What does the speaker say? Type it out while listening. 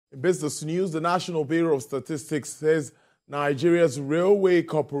In business news, the National Bureau of Statistics says Nigeria's Railway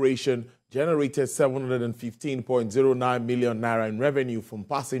Corporation generated 715.09 million naira in revenue from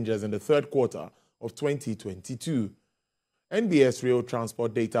passengers in the third quarter of 2022. NBS Rail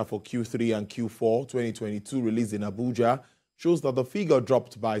Transport data for Q3 and Q4 2022 released in Abuja shows that the figure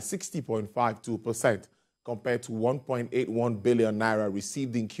dropped by 60.52% compared to 1.81 billion naira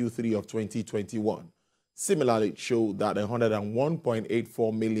received in Q3 of 2021. Similarly, it showed that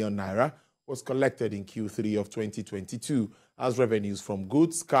 101.84 million naira was collected in Q3 of 2022 as revenues from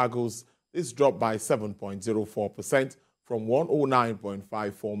goods cargoes. This dropped by 7.04% from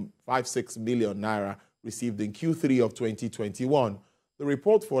 109.56 million naira received in Q3 of 2021. The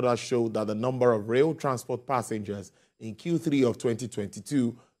report further showed that the number of rail transport passengers in Q3 of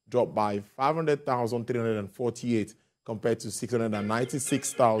 2022 dropped by 500,348 compared to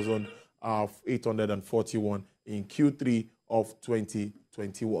 696,841 in Q3 of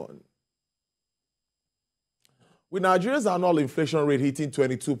 2021. With Nigeria's annual inflation rate hitting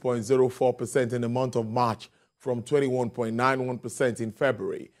 22.04% in the month of March from 21.91% in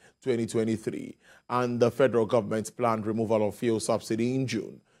February 2023, and the federal government's planned removal of fuel subsidy in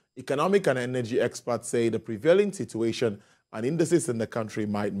June, economic and energy experts say the prevailing situation and indices in the country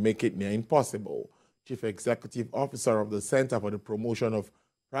might make it near impossible. Chief Executive Officer of the Center for the Promotion of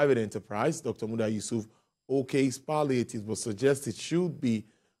Private Enterprise, Dr. Muda Yusuf, OK's palliatives will suggest it should be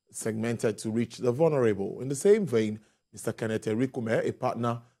segmented to reach the vulnerable. In the same vein, Mr. Kenneth Erikume, a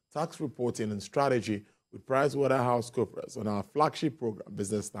partner tax reporting and strategy with PricewaterhouseCoopers on our flagship program,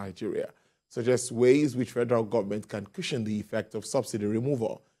 Business Nigeria, suggests ways which federal government can cushion the effect of subsidy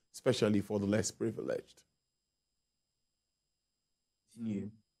removal, especially for the less privileged.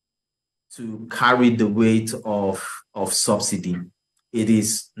 To carry the weight of subsidy. It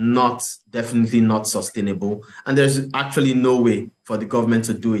is definitely not sustainable. And there's actually no way for the government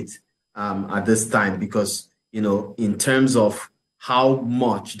to do it at this time because, in terms of how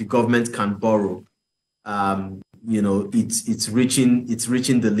much the government can borrow, it's reaching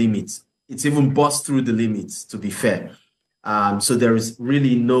the limits. It's even burst through the limits, to be fair. So there is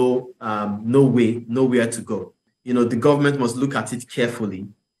really nowhere to go. The government must look at it carefully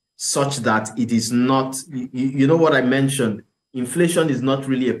such that it is not, what I mentioned, inflation is not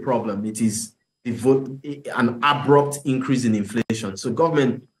really a problem. It is an abrupt increase in inflation. So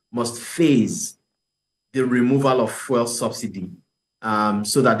government must phase the removal of fuel subsidy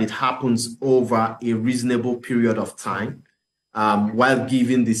so that it happens over a reasonable period of time while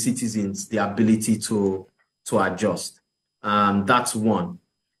giving the citizens the ability to adjust. That's one.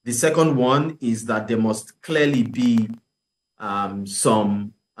 The second one is that there must clearly be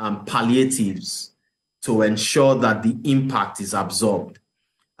some palliatives to ensure that the impact is absorbed.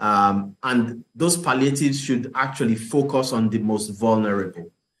 And those palliatives should actually focus on the most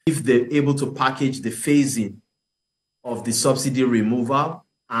vulnerable. If they're able to package the phasing of the subsidy removal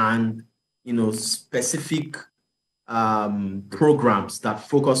and specific programs that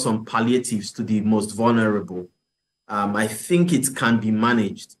focus on palliatives to the most vulnerable, I think it can be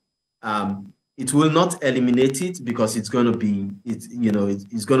managed. It will not eliminate it because it's going to be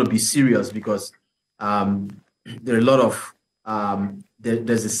serious because there are a lot of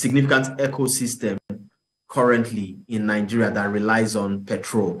there's a significant ecosystem currently in Nigeria that relies on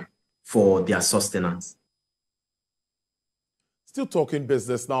petrol for their sustenance. Still talking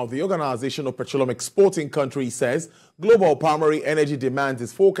business now, the Organization of Petroleum Exporting Countries says global primary energy demand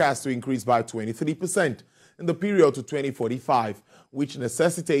is forecast to increase by 23% in the period to 2045, which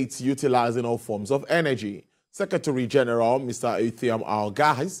necessitates utilizing all forms of energy. Secretary General Mr. Ethiam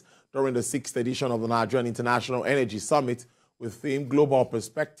Al-Ghais, during the 6th edition of the Nigerian International Energy Summit with theme Global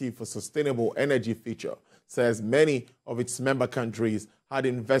Perspective for Sustainable Energy Future, says many of its member countries had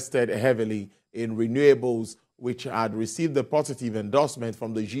invested heavily in renewables, which had received the positive endorsement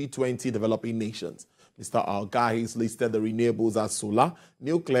from the G20 developing nations. Mr. Al-Ghais listed the renewables as solar,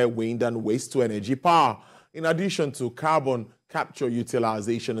 nuclear, wind, and waste-to-energy power, in addition to carbon capture,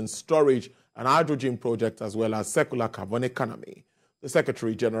 utilization, and storage, and hydrogen projects, as well as circular carbon economy. The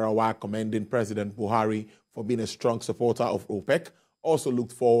Secretary General, while commending President Buhari for being a strong supporter of OPEC, also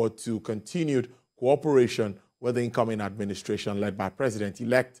looked forward to continued cooperation with the incoming administration led by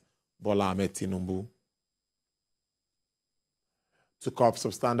President-elect Bola Ahmed Tinubu. To curb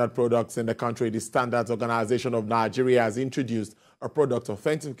substandard products in the country, the Standards Organization of Nigeria has introduced a product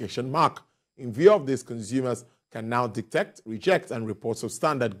authentication mark. In view of this, consumers can now detect, reject, and report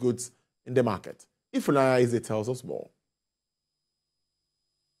substandard goods in the market. Ifulaya Ize tells us more.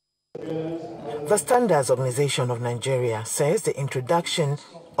 The Standards Organization of Nigeria says the introduction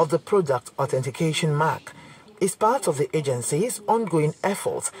of the product authentication mark is part of the agency's ongoing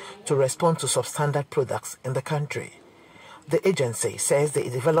efforts to respond to substandard products in the country. The agency says the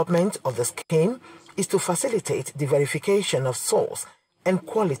development of the scheme is to facilitate the verification of source and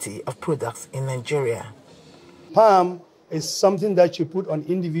quality of products in Nigeria. Palm is something that you put on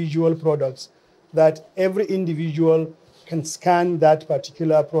individual products, that every individual can scan that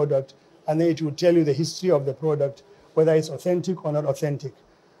particular product, and then it will tell you the history of the product, whether it's authentic or not authentic.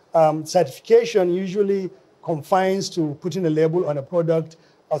 Certification usually confines to putting a label on a product,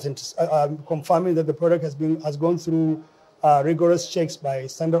 confirming that the product has gone through rigorous checks by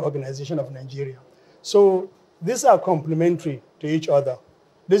Standard Organization of Nigeria. So these are complementary to each other.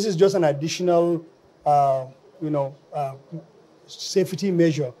 This is just an additional, safety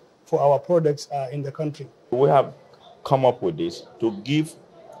measure for our products in the country. We have come up with this to give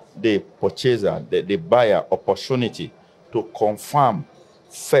the purchaser, the buyer, opportunity to confirm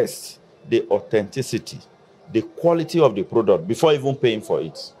first the authenticity, the quality of the product before even paying for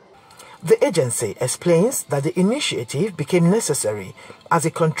it. The agency explains that the initiative became necessary as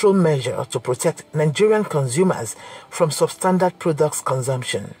a control measure to protect Nigerian consumers from substandard products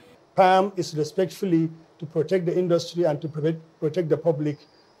consumption. PAM is respectfully to protect the industry and to protect the public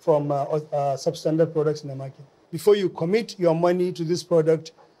from substandard products in the market. Before you commit your money to this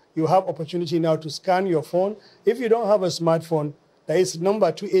product, you have opportunity now to scan your phone. If you don't have a smartphone, there is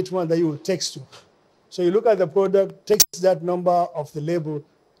number 281 that you will text to. So you look at the product, text that number of the label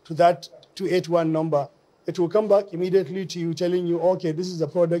to that 281 number. It will come back immediately to you telling you, okay, this is the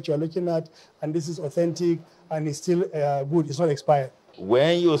product you're looking at, and this is authentic, and it's still good, it's not expired.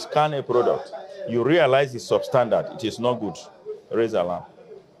 When you scan a product, you realize it's substandard, it is not good. Raise alarm.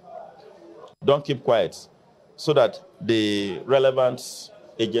 Don't keep quiet, so that the relevant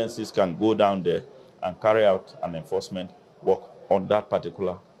agencies can go down there and carry out an enforcement work on that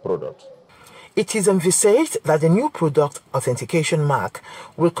particular product. It is envisaged that the new product authentication mark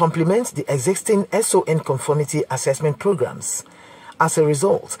will complement the existing SON conformity assessment programs. As a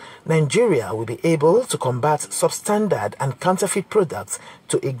result, Nigeria will be able to combat substandard and counterfeit products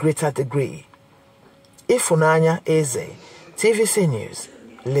to a greater degree. Ifunanya Eze, TVC News,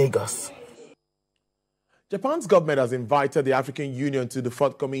 Lagos. Japan's government has invited the African Union to the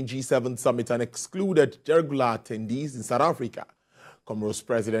forthcoming G7 summit and excluded regular attendees in South Africa. Comoros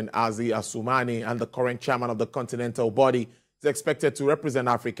President Azi Assoumani and the current chairman of the continental body is expected to represent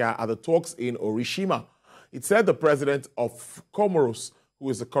Africa at the talks in Hiroshima. It said the president of Comoros, who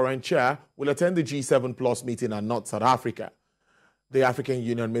is the current chair, will attend the G7 Plus meeting and not South Africa. The African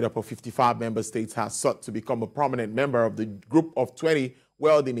Union, made up of 55 member states, has sought to become a prominent member of the group of 20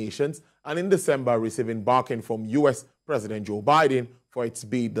 wealthy nations, and in December receiving backing from U.S. President Joe Biden for its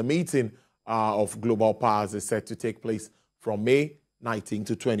bid. The meeting of global powers is set to take place from May 19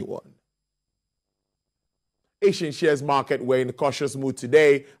 to 21. Asian shares market were in a cautious mood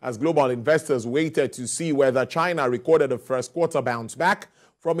today as global investors waited to see whether China recorded a first quarter bounce back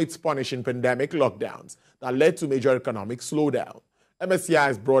from its punishing pandemic lockdowns that led to major economic slowdown.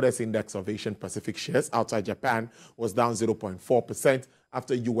 MSCI's broadest index of Asian Pacific shares outside Japan was down 0.4%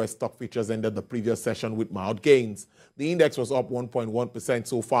 after U.S. stock futures ended the previous session with mild gains. The index was up 1.1%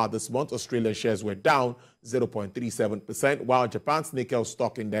 so far this month. Australian shares were down 0.37%, while Japan's Nikkei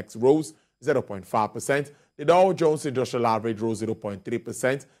stock index rose 0.5%. The Dow Jones Industrial Average rose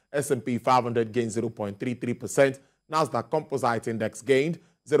 0.3%. S&P 500 gained 0.33%. Nasdaq Composite Index gained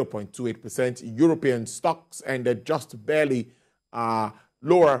 0.28%. European stocks ended just barely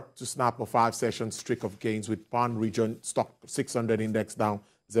lower to snap a 5-session streak of gains, with Pan Region Stock 600 Index down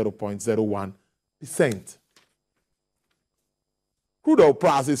 0.01%. Crude oil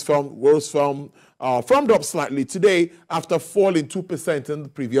prices firmed up slightly today after falling 2% in the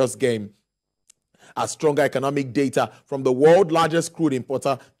previous game, as stronger economic data from the world's largest crude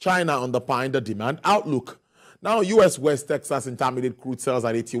importer, China, underpinned the demand outlook. Now, U.S. West Texas Intermediate crude sells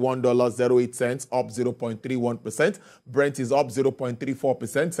at $81.08, up 0.31%. Brent is up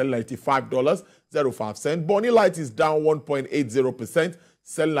 0.34%, selling at $85.05. Bonny Light is down 1.80%,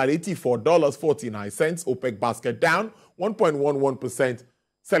 selling at $84.49. OPEC basket down 1.11%,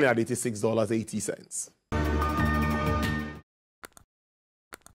 selling at $86.80.